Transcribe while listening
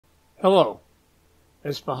Hello,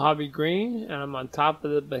 it's Mojave Green, and I'm on top of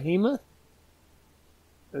the Behemoth.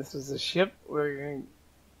 This is the ship we're going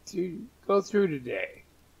to go through today.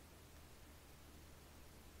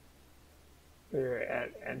 We're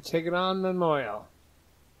at Antigua Memorial.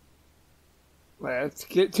 Let's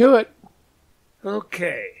get to it.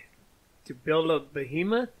 Okay, to build a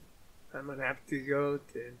Behemoth, I'm going to have to go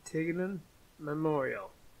to Antigua Memorial,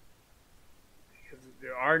 because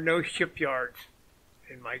there are no shipyards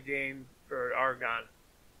in my game for Argon.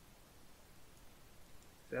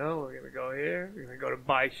 So we're going to go here. We're going to go to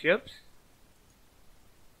buy ships.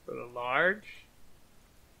 Go to large.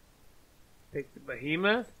 Pick the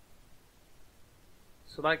Behemoth.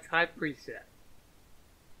 Select high preset.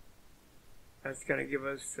 That's going to give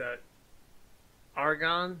us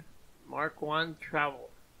Argon Mark 1 travel.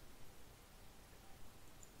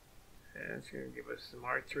 And it's going to give us the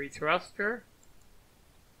Mark 3 thruster.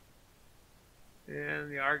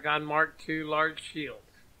 And the Argon Mark II large shield.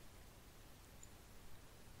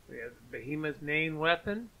 We have the Behemoth main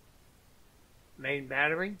weapon, main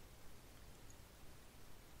battery,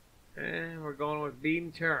 and we're going with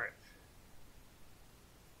beam turrets.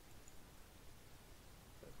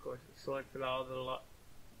 Of course, it selected all the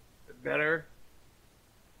better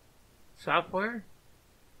software.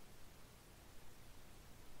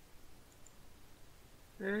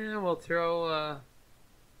 And we'll throw a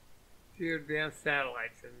few advanced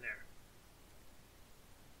satellites in there.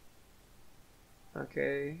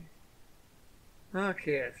 Okay,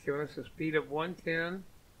 it's giving us a speed of 110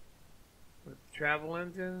 with the travel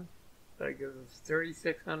engine. That gives us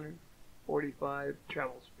 3,645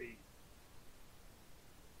 travel speed.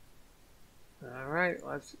 Alright,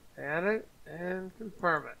 let's add it and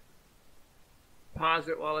confirm it. Pause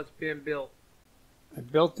it while it's being built. I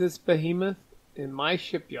built this Behemoth in my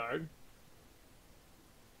shipyard.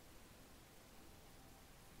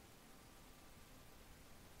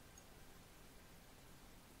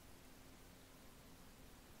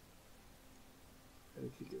 As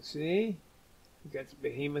you can see, we got the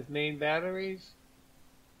Behemoth main batteries,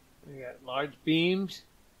 we got large beams,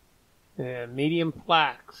 and medium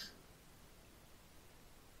plaques.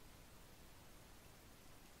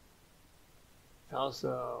 It's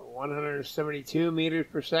also 172 meters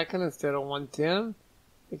per second instead of 110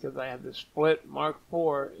 because I have the split Mark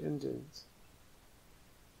IV engines.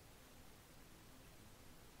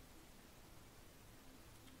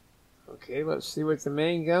 Okay, let's see what the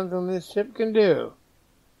main guns on this ship can do.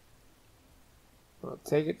 I'll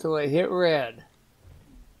take it till I hit red.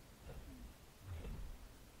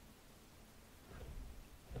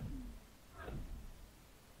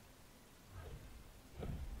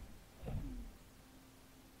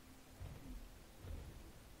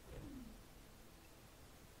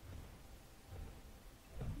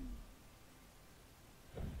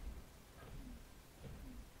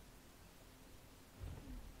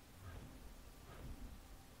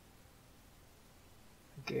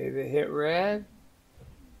 Okay, they hit red.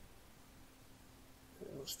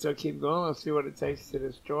 We'll still keep going. Let's see what it takes to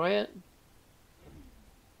destroy it.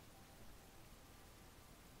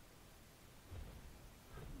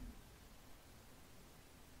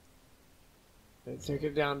 They took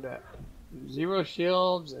it down to 0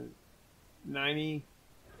 shields and 90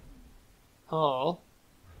 hull.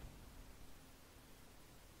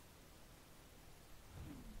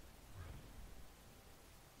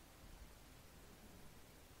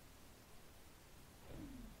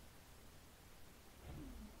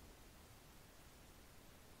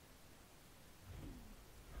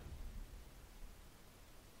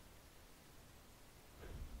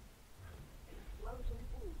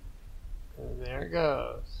 And there it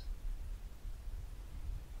goes.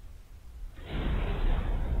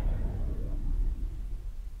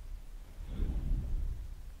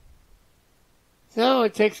 So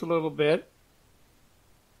it takes a little bit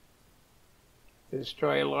to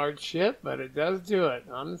destroy a large ship, but it does do it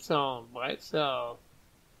on its own, by itself.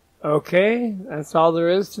 Okay, that's all there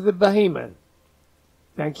is to the Behemoth.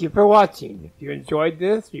 Thank you for watching. If you enjoyed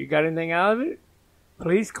this or you got anything out of it,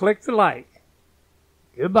 please click the like.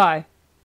 Goodbye.